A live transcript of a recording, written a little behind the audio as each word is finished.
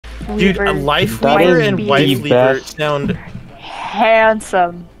Dude, a life lever and wife lever sound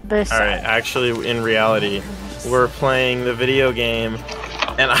handsome. Alright, actually, in reality, we're playing the video game,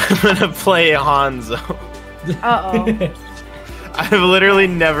 and I'm gonna play Hanzo. Uh-oh. I've literally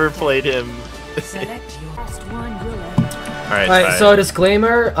never played him. Alright, so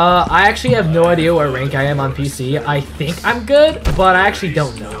disclaimer, I actually have no idea what rank I am on PC. I think I'm good, but I actually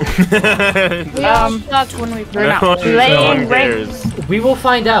don't know. We all suck when we playing rank. We will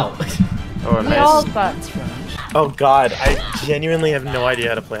find out. Oh, We all suck. Oh god, I genuinely have no idea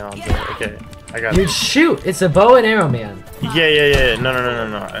how to play Hanzo. Okay, I got it. Dude, shoot! It's a bow and arrow man. Yeah. No.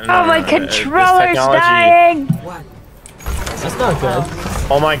 Oh, my controller's dying! That's not good.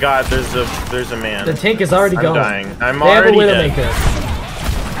 Oh my god, there's a man. The tank is already going. I'm dying. I'm they already have a dead. Widowmaker.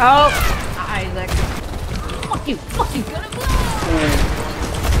 Oh, Isaac. Fuck you.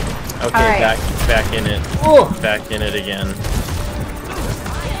 Okay, right. back in it. Oh. Back in it again.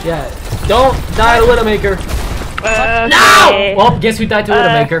 Yeah, don't die to Widowmaker. Okay. No! Well, guess who died to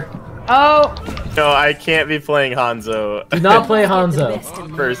Widowmaker? Oh. No, I can't be playing Hanzo. Do not play Hanzo.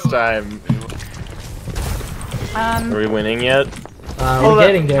 First time. Are we winning yet? We're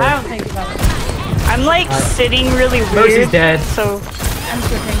getting there. I don't think so. I'm like sitting really weird. Mercy's dead. So I'm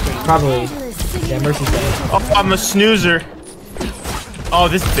switching. Probably. Yeah, Mercy's dead. Oh, I'm a snoozer. Oh,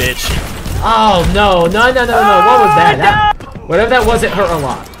 this bitch. Oh no! What was that? Whatever that was, it hurt a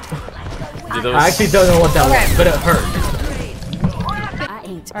lot. Dude, I actually don't know what that was, but it hurt.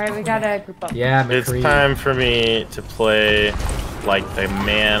 Alright, we gotta group up. Yeah, It's time for me to play like the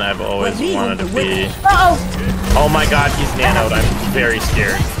man I've always wanted to be. Oh my god, he's nanoed. I'm very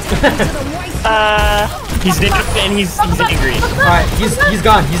scared. He's nanoed and he's angry. Alright, he's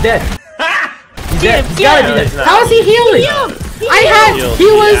gone. He's dead. He's dead. He's Yeah. gotta be dead. How is he healing?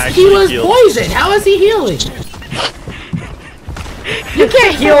 He was poisoned. How is he healing? You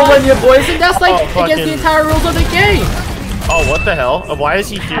can't heal when you're poisoned. That's like against the entire rules of the game. Oh, what the hell? Why is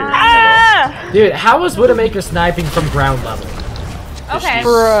he here? Dude, how was Widowmaker sniping from ground level? Okay.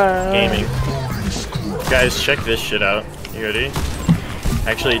 Gaming. Guys, check this shit out. You ready?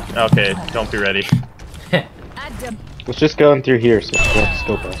 Actually, okay, don't be ready. Let's just go in through here so we don't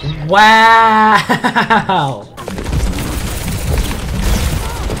scope us. Wow!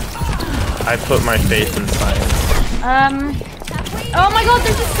 I put my faith in science. Oh my god,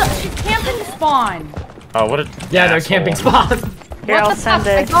 there's just she's camping spawn. Oh, what a Yeah, they're asshole. camping spawn. Here, I'll send I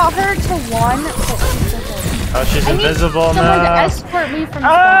it. got her to one. Oh, she's invisible Someone to now. escort me from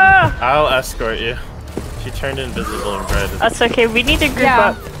spawn. I'll escort you. She turned invisible and red. That's okay, we need to group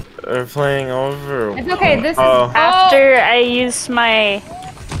up. We're playing Overwatch. It's okay, this is After I use my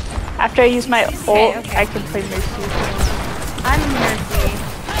ult, okay. I can play Mercy. I'm Mercy.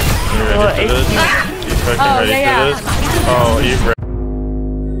 You ready for this? You fucking ready for this? Oh, you ready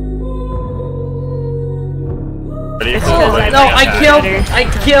for this? No, I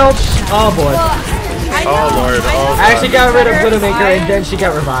killed. Oh boy. Oh lord. Oh, I actually got rid of Widowmaker and then she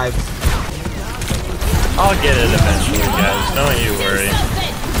got revived. I'll get it eventually, guys. Don't you worry.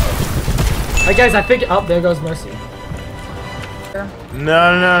 Alright guys, I think there goes Mercy.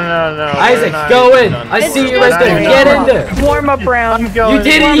 No. Isaac, go in. I see you right there. Get in there. Warm up round. You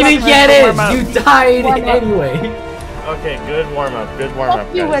didn't even get in. You died anyway. Okay, good warm up. Good warm up,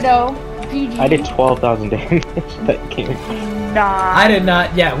 You guys. widow. GG. I did 12,000 damage that game. Nah. I did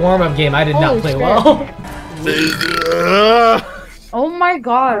not. Yeah, warm up game. I did not play well. Oh my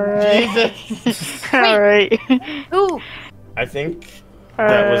god. Jesus. Alright. Ooh. I think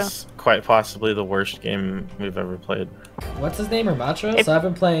that was quite possibly the worst game we've ever played. What's his name, Ramatro? So I've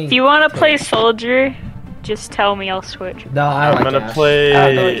been playing. If you want to play Soldier, just tell me, I'll switch. No, I'm gonna Ash. play.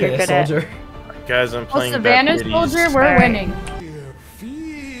 I don't you're play good at. Soldier. Guys, I'm playing Savannah Deputies. Soldier, we're winning.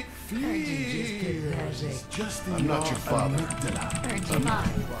 I'm not your father.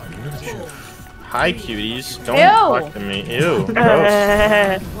 Hi, cuties. Don't Ew. talk to me. Ew. Gross.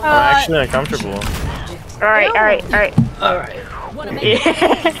 I'm actually uncomfortable. Alright.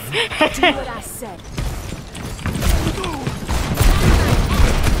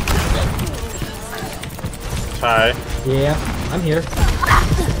 Hi. Yeah, I'm here.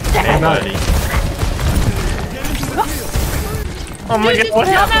 Hey, buddy. Oh my god, what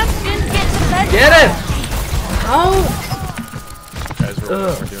happened? Get it! Oh! Guys, we're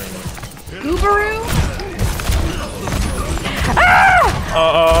doing this. Goobaroo?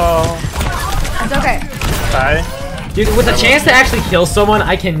 Oh. It's okay. Hi. Dude, with a chance to actually kill someone,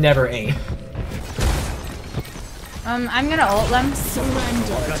 I can never aim. I'm gonna ult them.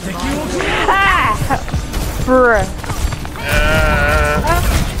 Bruh.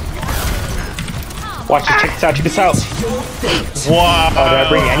 Watch it, check this out, check this out. Wow. Oh, did I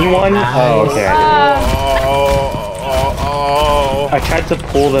bring anyone? Oh, okay. I tried to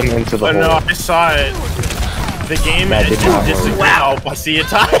pull them into the hole. No, I saw it. The game just wow. I see it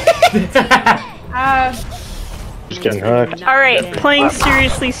time. Just getting hooked. Alright, playing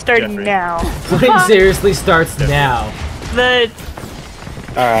seriously starting now. Playing seriously starts now. Alright.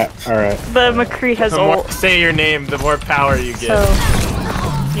 The McCree has The more ult. say your name, the more power you get. So,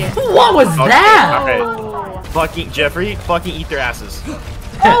 yeah. What was that? Okay. Fucking Jeffrey, fucking eat their asses. Get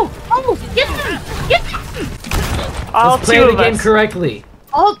them! Get them! All Let's play two the of game us. correctly.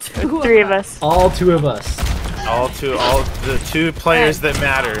 All two. Three of us. All two of us. All the two players that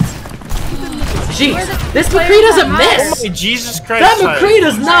matter. Jeez, this McCree doesn't miss. Oh my Jesus Christ! That McCree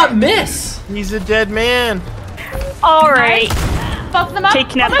does not miss. He's a dead man. Alright. Fuck them up.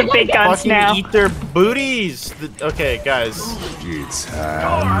 Taking out the big guns Fucking now. eat their booties. Okay, guys.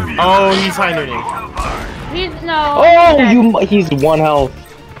 Oh, he's high nooning. He's 1 health.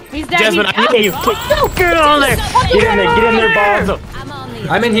 He's dead. Jasmine, I need you. Get on there. Get in there, Bob.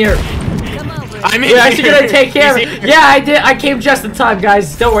 I'm in here. I'm in You're actually here. gonna take care of it. Yeah, I did. I came just in time,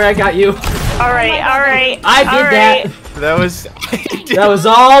 guys. Don't worry, I got you. Alright. I did that. That was. That was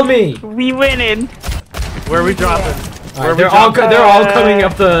all me. We winning. Where are we dropping? Right, they're all coming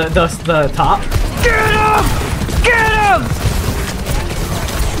up the top. Get him! Get him!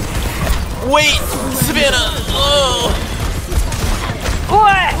 Wait, Savannah. Oh,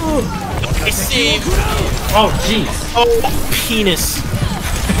 What? I saved. Oh, jeez. Oh, penis.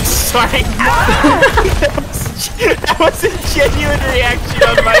 Sorry. That was a genuine reaction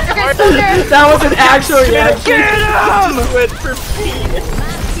on my part. That was an actual reaction. Get him! Went for penis.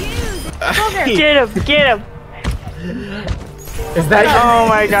 Get him! Get him! Is that Oh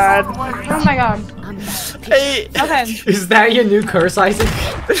my god. Oh my god. Hey, Okay. is that your new curse, Isaac?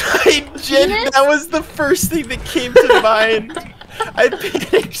 that was the first thing that came to mind. I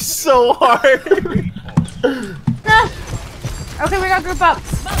panicked so hard. Okay, we got group up.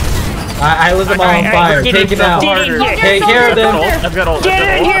 I lit them all on fire. Get Take in, it out. get in here. Take care of them. I've got ult.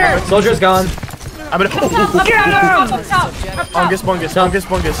 Get in here! Soldier's gone. I'm gonna.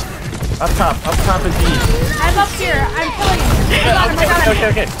 Bungus. Up top is me. I'm up here. I'm killing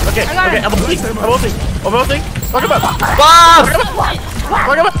him. Okay. I'm ulting. Fuck him up. Bob!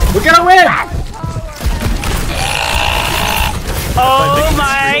 Fuck him up. We're gonna win! Oh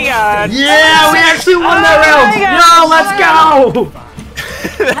my god. Yeah, we actually won that round! Yo, let's go!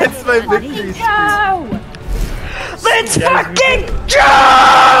 That's my victory. Let's fucking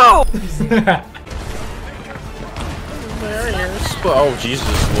go! Oh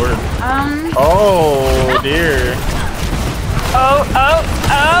Jesus Lord. Oh dear. Oh.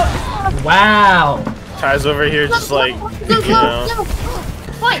 Wow. Ty's over here just like,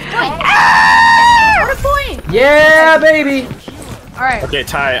 Point. Yeah, baby! Alright. Okay,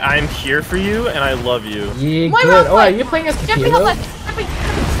 Ty, I'm here for you and I love you. Yeah, Why good. not? Oh, are you playing as Jeffrey, Kilo? help us.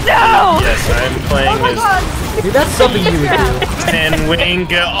 No! Yes, I'm playing Oh my as god. Dude, that's something you would do. Tenwinga.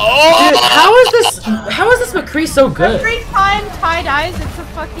 Dude, Oh! how is this McCree so good? Every time Ty dies, it's a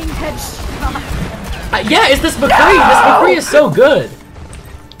fucking headshot. Yeah, it's this McCree. This McCree is so good.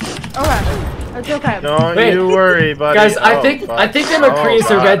 Okay. It's okay. Don't Wait. you worry, buddy. Guys, I think fuck. that McCree is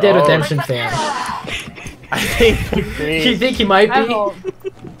a God. Red Dead Oh. Redemption fan. I think You think he might I be? hope.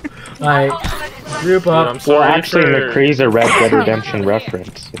 Alright, group I'm up. sorry. Well, actually, for- McCree's a Red Dead Redemption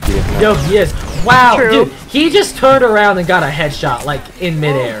reference. If you didn't know. Yo, he is. Wow, True. dude, he just turned around and got a headshot, like, in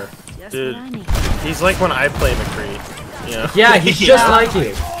midair. Dude, he's like when I play McCree. You know? Yeah, he's just like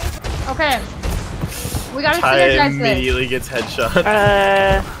you. Okay. We gotta Ty synergize this. immediately gets headshot.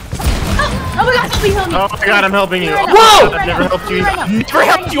 Oh my god, help me. Oh my god, I'm helping you. Right now. Whoa! I've never helped you. Right now. I've never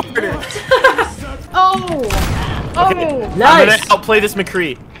helped you harder. Oh. Okay. I'm Nice! gonna outplay this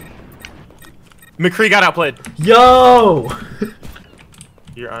McCree. McCree got outplayed. Yo!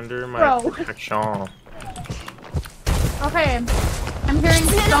 You're under my Bro. protection. Okay. I'm hearing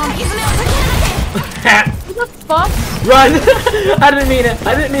zombies. What the fuck? Run! I didn't mean it.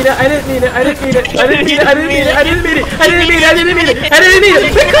 I didn't mean it. I didn't mean it. I didn't mean it. I didn't mean it. I didn't mean it. I didn't mean it. I didn't mean it. I didn't mean it. I didn't mean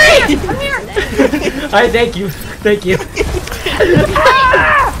it. McCree! I'm here. Alright, thank you. Thank you.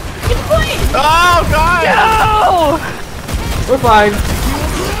 Oh god! No! We're fine.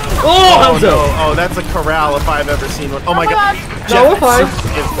 Oh, Oh Hamza! no! Oh, that's a corral if I've ever seen one. Oh my god! No, we're fine.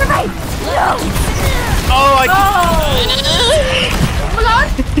 Oh, I Oh my god.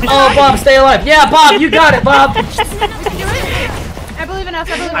 Oh, Bob, stay alive. Yeah, Bob, you got it, Bob. I believe in us.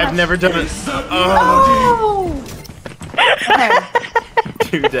 I believe in us. I've never done it. Oh, Oh. Okay.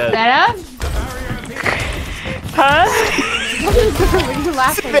 too dead. Savannah? Huh? What are you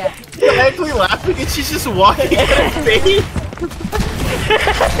laughing at? I'm actually laughing and she's just walking at her face.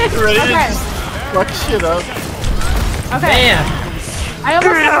 Ready to just fuck shit up. Okay. Man. I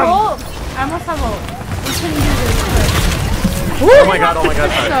almost have ult. I almost have ult. We can do this. Oh my god, oh my god.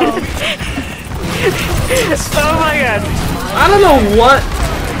 Oh my god. I don't know what.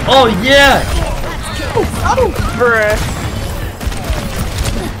 Oh yeah. Bruh.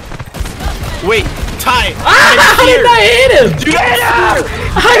 Wait, Ty! How did I hit him?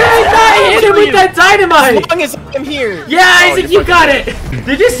 How did I not hit him with that dynamite? As long as I'm here! Yeah, Isaac, you got it!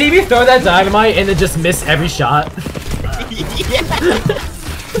 Did you see me throw that dynamite and then just miss every shot? Yeah.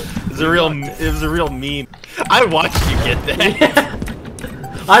 It was a real meme. I watched you get that.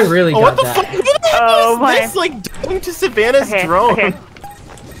 Yeah. I really got what the that. fuck? What the heck Oh is my. this? Like going to Savannah's Okay, drone. okay.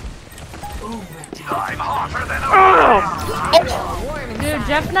 Dude,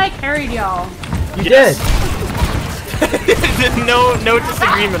 Jeff and I carried y'all. You did. no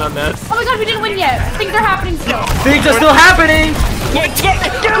disagreement on that. Oh my god, we didn't win yet. Things are happening still. Things are still happening!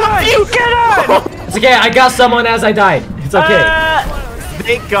 Get on! It's okay, I got someone as I died. It's okay.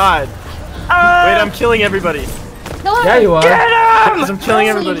 Thank God. Wait, I'm killing everybody. No, Yeah, you are. Guys, I'm killing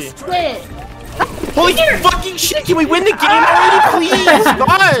everybody. Quit. Holy fucking shit! Can we win the game already, please?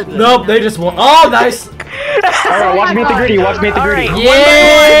 God. Nope, they just won. Oh, nice. Alright, watch me at the gritty, watch me at the gritty. Alright.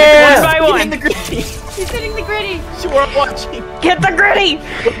 Yeah! One by Get one. in the gritty. She's hitting the gritty. Sure, I'm watching. Get the gritty!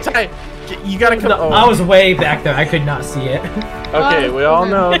 Ty, you gotta come. No, I was way back there. I could not see it. Okay, we all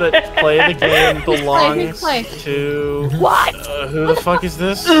know that play the game belongs play? to. What? Who the fuck is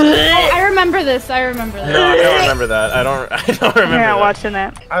this? Oh, I remember this. I remember this. No, I don't remember that. I don't remember You're not that. watching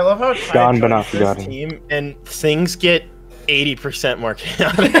that. I love how Ty Gone, but joins not this forgotten. team and things get 80% more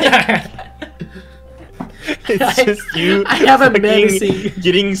chaotic. It's just you. I have a fucking menacing.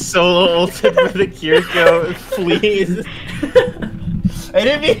 getting solo ulted for the Kiriko. Please. I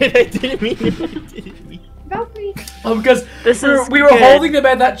didn't mean it. I didn't mean it. Because This is we were good. holding them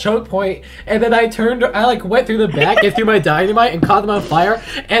at that choke point, and then I like went through the back and threw my dynamite and caught them on fire,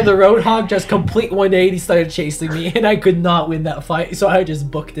 and the Roadhog just complete 180 started chasing me, and I could not win that fight, so I just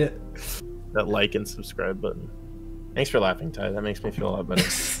booked it. That like and subscribe button. Thanks for laughing, Ty. That makes me feel a lot better.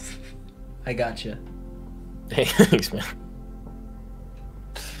 I gotcha. Hey, thanks, man.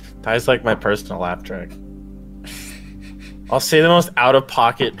 Ty's like my personal laugh track. I'll say the most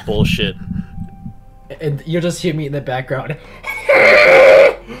out-of-pocket bullshit. And you'll just hear me in the background.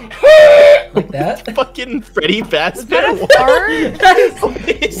 Like that? Fucking Freddy Fazbear.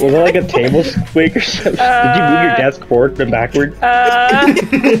 Was it like a table swing or something? Did you move your desk forward and backward?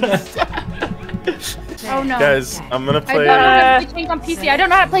 Oh no. Guys, I'm gonna I play. don't know how to play tank on PC. I don't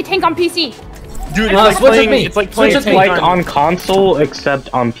know how to play tank on PC. Dude, it's Switch like with playing. me. It's like Switch playing with me. tank Like on console, except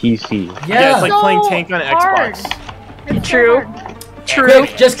on PC. Yeah, it's like So playing tank on hard. Xbox. It's True. So hard. True.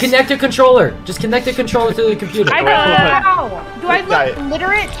 Quick, just connect a controller. Just connect a controller to the computer. I know. How? Do I Guy. look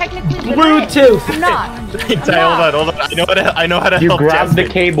literate? Technically literate? Bluetooth. I'm not. Ty, hold on. I know how to You help grab Jasmine.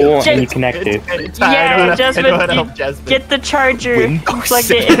 the cable and you Just- connect it. Ty, Yeah, I know how Jasmine, to you help Jasmine. Get the charger. Windows Plug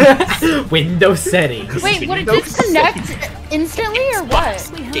it in. Windows settings. Wait, would it disconnect instantly or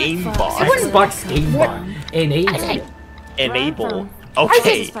what? Game bar. Xbox Game Bar. Enable. Enable.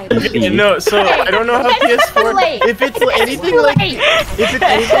 Okay. Okay. No, so I don't know how PS4. late. If it's anything like, if it's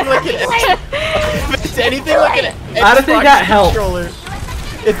anything like an, if it's anything like an I don't think Xbox that helped. controller.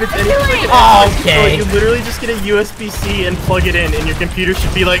 If it's anything like an Oh, Xbox okay. controller, you literally just get a USB-C and plug it in, and your computer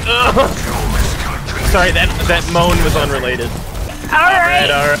should be like, ugh. Sorry, that moan was unrelated.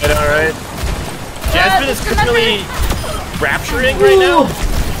 Alright. Alright. Jasmine is currently rapturing right now.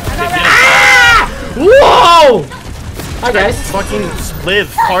 Whoa! Hi guys. Fucking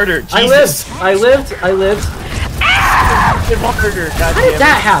live harder. Jesus. I lived. Live harder. God How damn did it.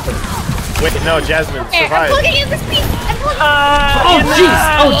 that happen? Wait, no, Jasmine, Okay, I'm survive. plugging in this piece. I'm plugging Oh jeez.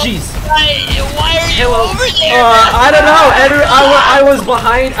 Oh jeez. Why are you over there? I don't know. I was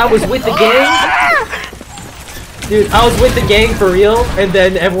behind. I was with the gang. Dude, I was with the gang for real, and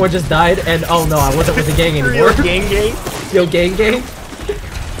then everyone just died, and oh no, I wasn't with the gang anymore. Real gang. Yo, gang.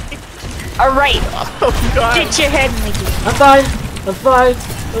 Alright. Oh god. Get your head in the game. I'm fine. I'm fine.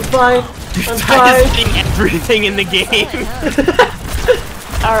 I'm Ty fine. is getting everything in the game.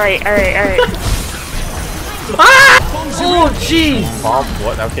 Alright. Ah! Oh jeez. Bob,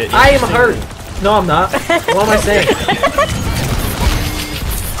 what? Okay. I am hurt. No, I'm not. What am I saying?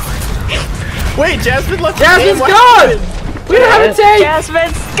 Wait, Jasmine left. Jasmine's the game. gone! We don't have a tank!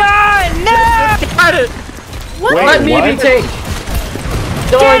 Jasmine's gone! No! Got it. Wait, Let me what? be tank!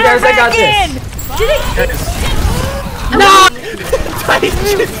 Don't worry guys, I got this. No!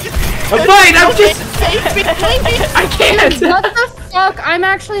 I'm fine, I'm just... I can't! What the fuck? I'm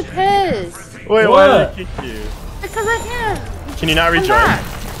actually pissed. Wait, why did I kick you? Because I can't. Can you not Come rejoin?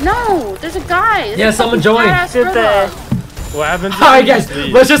 back. No, there's a guy. There's Yeah, a someone fucking joined. badass Did robot. What happens? if Alright we guys,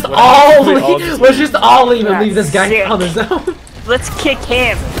 leave? let's just What all happens if we leave. just Let's leave? just all leave and Yeah, leave this guy sick. on his own. Let's kick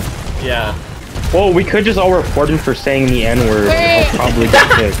him. Yeah. Well, we could just all report him for saying the N-word. Wait. He'll probably get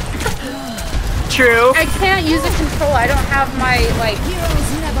kicked. True. I can't use a control. I don't have my like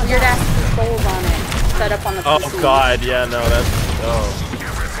weird ass controls on it set up on the Oh PC. god, yeah, no, that's. Oh.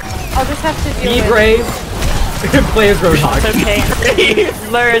 I'll just have to deal Be with brave. Play as Roadhog. It's okay.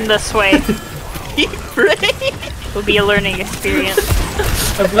 Learn this way. Will be a learning experience.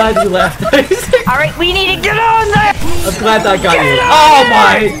 I'm glad you left. Alright, we need to get on there! I'm glad that got you. Oh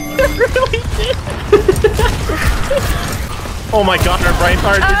my! Oh my god, our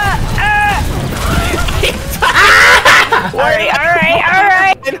Reinhardt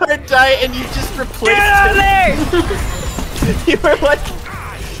Alright. Reinhardt died and you just replaced Get on him. there! You were like,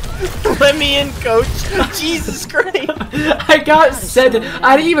 let me in, coach. Jesus Christ. I got sent.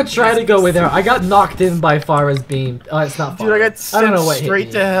 I didn't even try to go with her. I got knocked in by Farah's beam. Oh, it's not Farah. Dude, I got I sent don't know what hit straight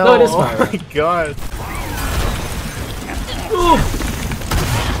me. to hell. No, it is Oh Farah. my god.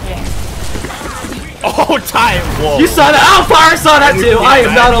 Oh, time. Whoa. You saw that? Oh, Farah saw that too. I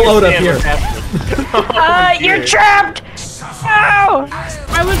am not alone up here. You're trapped! No!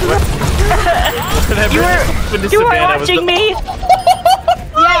 I was You were watching me?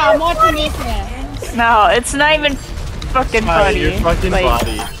 yeah, I'm watching Ethan. No, it's not even fucking funny. Your fucking Like,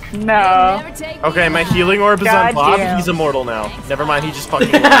 body. No. Okay, my healing orb is on Bob. Goddamn. He's immortal now. Never mind, he just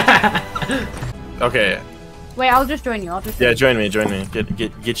fucking left. Okay. Wait, I'll just join you. Yeah, join me.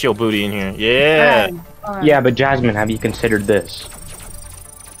 Get your booty in here. Yeah. Alright. Yeah, but Jasmine, have you considered this?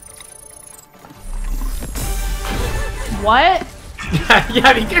 What?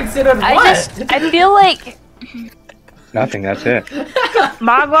 Yeah, you considered what? I feel like Nothing, that's it.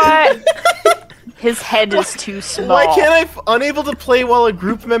 Magua, his head is too small. Why can't I unable to play while a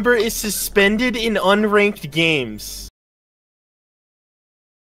group member is suspended in unranked games?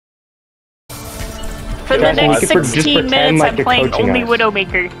 For the Jasmine, next you could just 16 pretend minutes, like I'm you're playing coaching only us.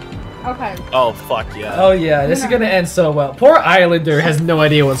 Widowmaker. Okay. Oh fuck yeah. Oh yeah, this is gonna end so well. Poor Islander has no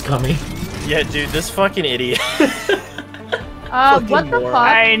idea what's coming. Yeah, dude, this fucking idiot. What the moron. fuck?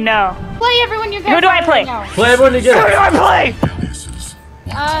 I know. Play everyone you guys. Who do I are play? right now. Play everyone Who do together. I play?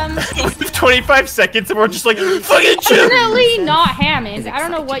 25 seconds and we're just like, fucking chill. Definitely not Hammond. I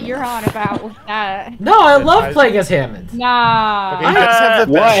don't know what you're on about with that. No, I love playing as Hammond. Nah. Okay, you guys have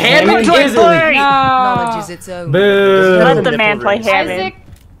the What? best. Hammond Hammond is play? elite. Knowledge No. is its own. Boo. Let the nipple man play rings. Hammond. Isaac,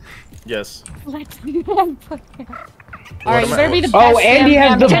 Yes. let the man play. Alright, you am I- better be the best. Oh, Andy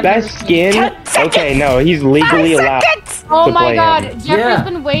damn has the Hammond. best skin? Okay, no, he's legally allowed. Oh to my play god, him. Jeffrey's Yeah.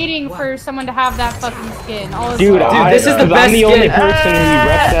 been waiting for someone to have that fucking skin. All his Dude, life. this is the best I'm the only skin. person who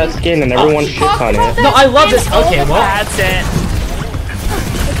reps that skin and everyone shits on it. No, I love this. Okay, well, That's it.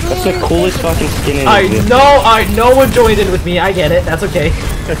 That's the coolest fucking skin in I existence. know. No one joined in with me. I get it. That's okay.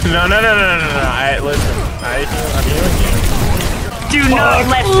 No. I listen. I'm healing you. Do not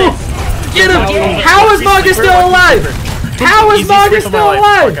let this. Get him! How is Marcus still alive? How is Easiest Marcus sleep of my still life.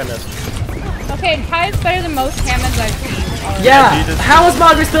 alive? Fuck on this. Okay, Ty is better than most Hammonds I've seen. Yeah. Jesus. How is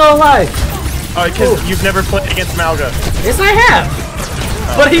Marcus still alive? Oh, because you've never played against Malga. Yes, I have.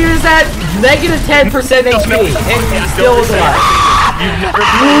 But he is at negative 10% HP, and he still is alive. You've never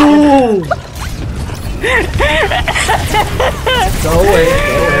Ooh. Go away.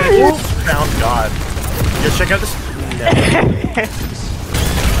 found God. Yo, check out this. No.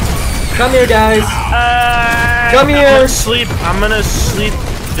 Come here, guys. Come I'm here. gonna sleep. I'm gonna sleep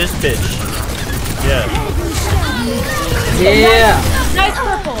this bitch. Yeah. Yeah. Nice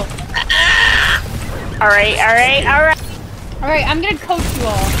purple. Alright. Alright, I'm gonna coach you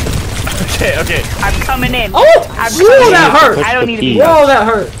all. Okay. I'm coming in. Oh! Whoa, that hurt. I don't need to be. Whoa, that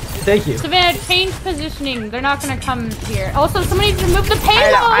hurt. Thank you. Savannah, change positioning. They're not gonna come here. Also, somebody needs to move the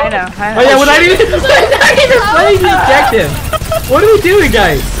payload. I know. Oh yeah, when I need to eject him. What are we doing,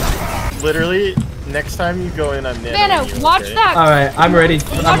 guys? Literally, next time you go in, I'm nanoing Savannah, you, watch okay? that. All right, I'm ready.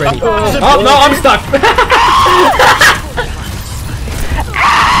 I'm ready. Oh, Oh no, I'm stuck.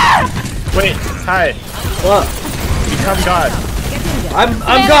 Wait, hi. What? Become God. I'm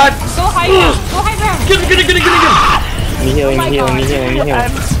Savannah, God. Go high ground. Go high ground. Get him. Me healing. I'm working.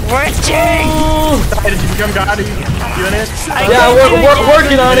 Hi, did you become God? Are you doing it? Yeah, we're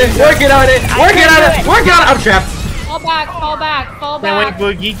working on it. Working on it. I'm trapped. Fall back. Can't wait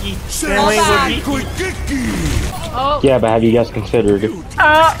for geeky. Can't wait for geeky. Oh, Yeah, but have you guys considered?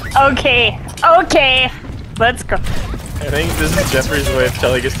 Okay. Let's go. I think this is Jeffrey's way of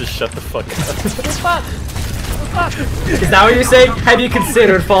telling us to shut the fuck up. fuck. Is that what you're saying? Have you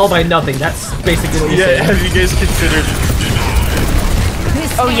considered followed by nothing? That's basically what you're saying. Have you guys considered?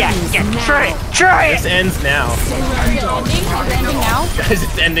 Oh yeah, try it. This ends now. Is it ending now? Guys,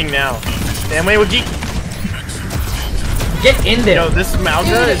 it's ending now. Damn way with geek. Get in there. Yo, this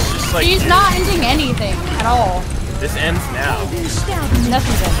Malga is just like. She's not ending anything at all. This ends now.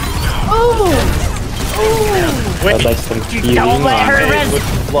 Nothing's ending. Oh! Wait, I'd like some healing. Don't let her I res.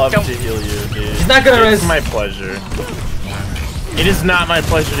 would love to heal you, dude. She's not gonna It's res. my pleasure. It is not my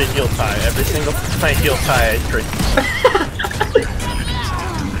pleasure to heal Ty. Every single time I heal Ty, I drink.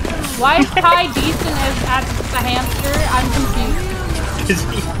 Why is Ty decent as at the hamster? I'm confused.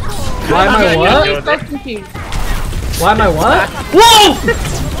 Why am I I'm what? so confused. Why am I what? Whoa!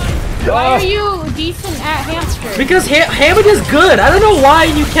 Why are you decent at hamster? Because Hammond is good. I don't know why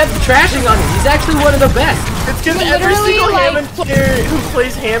you kept trashing on him. He's actually one of the best. It's because every Literally, single like- Hammond player who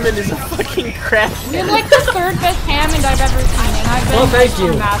plays Hammond is a fucking crap. You're like the third best Hammond I've ever seen, and I've been Well, thank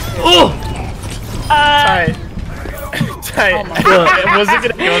you. master. Oh! Ty. Ty, I wasn't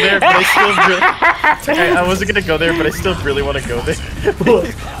gonna go there, but I still really. Ty, I wasn't gonna go there, but I still really want to go there.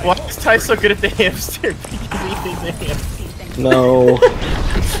 Why is Ty so good at the hamster? Because he thinks the hamster. No.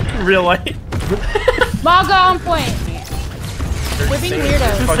 Real life. Maga on point. We're being It's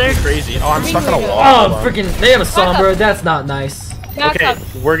weirdos. fucking crazy. Oh, I'm stuck on a wall. Oh, Hold on. freaking! They have a Sombra. That's not nice. Back Okay, up.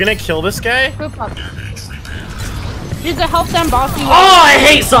 we're gonna kill this guy. Group up. Does it help them bossing? Oh, I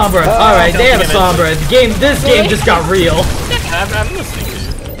hate Sombra. All right, they have a Sombra. This game just got real. I'm listening to you.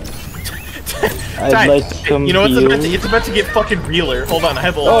 I'd Ty, like some you know what's about to, healing. it's about to get fucking realer. Hold on, I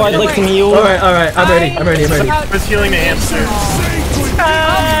have a Oh, I'd like some healing. All right. I'm ready. I'm ready. I was healing the hamster.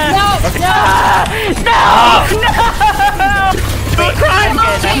 No, no. Don't cry!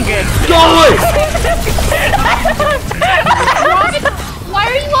 I'm good. Go away! Why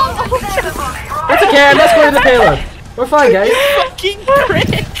are you on? It's okay. I'm escorting the payload. We're fine, guys. Fucking prick!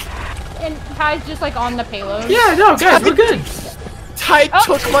 And Ty's just like on the payload. Yeah, no, guys, we're good. Ty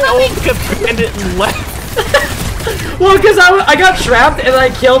took my old bandit and left. Well, because I got trapped and I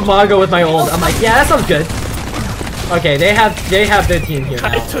killed Mago with my ult. I'm like, yeah, that sounds good. Okay, they have their team here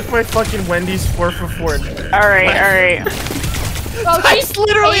I now. took my fucking Wendy's 4 for 4. Alright. Oh, Ty's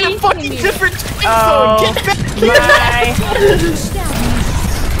literally in a fucking me. different time Oh. zone. Get back here!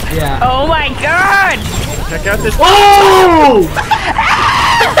 Yeah. Oh my god! Check out this. Oh!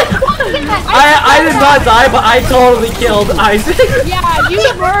 I did not die, but I totally killed Isaac. Yeah,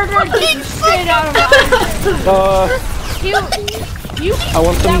 you murdered the shit out of us. You. I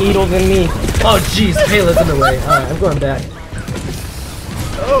want some needles in me. Oh, jeez, payload's in the way. All right, I'm going back.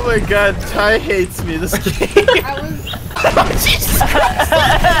 Oh my god, Ty hates me this game.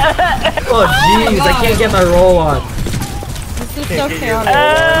 Oh, jeez, I can't get my roll on. This is so chaotic.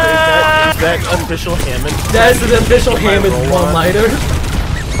 Is that official Hammond? That is an official Hammond roll on. one-liner.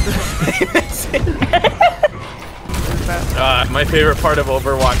 My favorite part of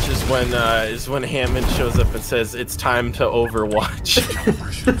Overwatch is when Hammond shows up and says it's time to Overwatch.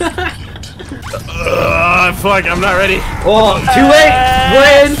 Fuck, I'm not ready. Oh, too late.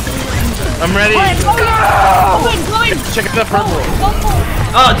 Win. I'm ready. Go in. Check out that purple.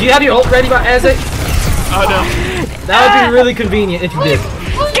 Oh, do you have your ult ready, Isaac? Oh no. That would be really convenient if you did.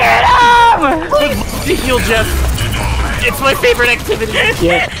 Get him! Would love to heal Jeff. It's my favorite activity.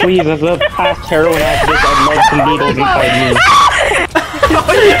 Yes, please, as a past heroin addict, I'd love some needles inside me.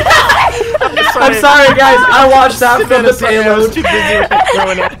 I'm sorry, guys. I watched that from the I was payload. too busy with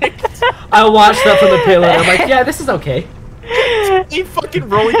throwing addict. I watched that from the payload. I'm like, yeah, this is okay. You fucking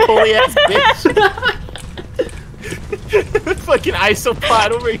roly-poly ass bitch. Fucking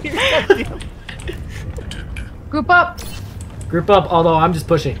isopod over here. Group up. Group up, although I'm just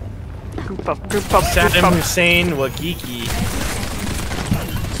pushing. Group up. Saddam Hussein Wagiki.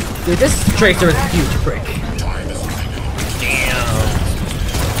 Dude, this Tracer is a huge prick. Damn.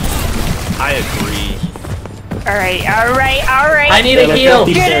 I agree. Alright. I need a Let's heal. go up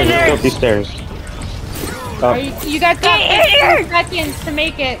these stairs, let's go up these stairs. You guys got 15 seconds to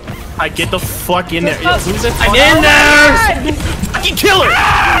make it. I get the fuck in there. Let's go. Who's that? I'm in there. Fucking kill her!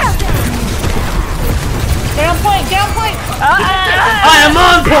 Get on point. I am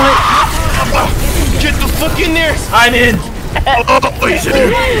on point. Get the fuck in there! I'm in. Oh, he's in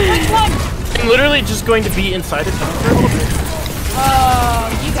there. Which one? I'm literally just going to be inside the tower for a little bit.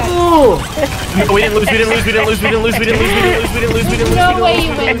 You guys. Ooh. No, we didn't lose. No way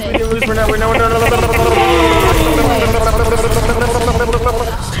you win this.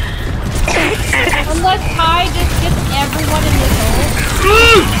 Unless Ty just gets everyone in this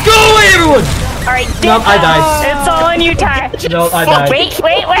hole. Go away, everyone. Alright, Nope, I died. It's all on you, Ty. Nope, I died. Wait!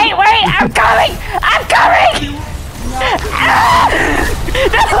 I'm coming! I'm coming!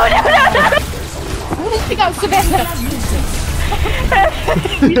 Oh, pick out Savannah.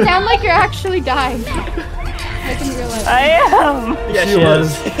 You sound like you're actually dying. I can realize. I am! Yeah, She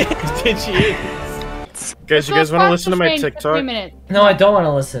was. Did she? Guys, you guys want to listen to my TikTok? 3 minutes. No, I don't want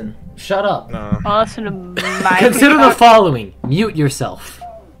to listen. Shut up. No. I'll listen to my Consider the following. Mute yourself.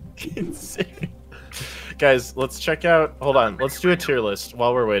 Guys, let's check out. Hold on. Let's do a tier list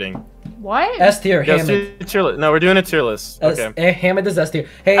while we're waiting. What? S tier, Yeah, let's Hammond. do a tier list. No, we're doing a tier list. Okay. Hammond is S tier.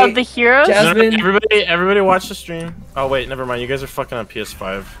 Hey, Of the heroes? No, Jasmine. everybody watch the stream. Oh wait, never mind. You guys are fucking on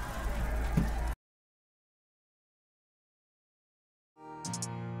PS5.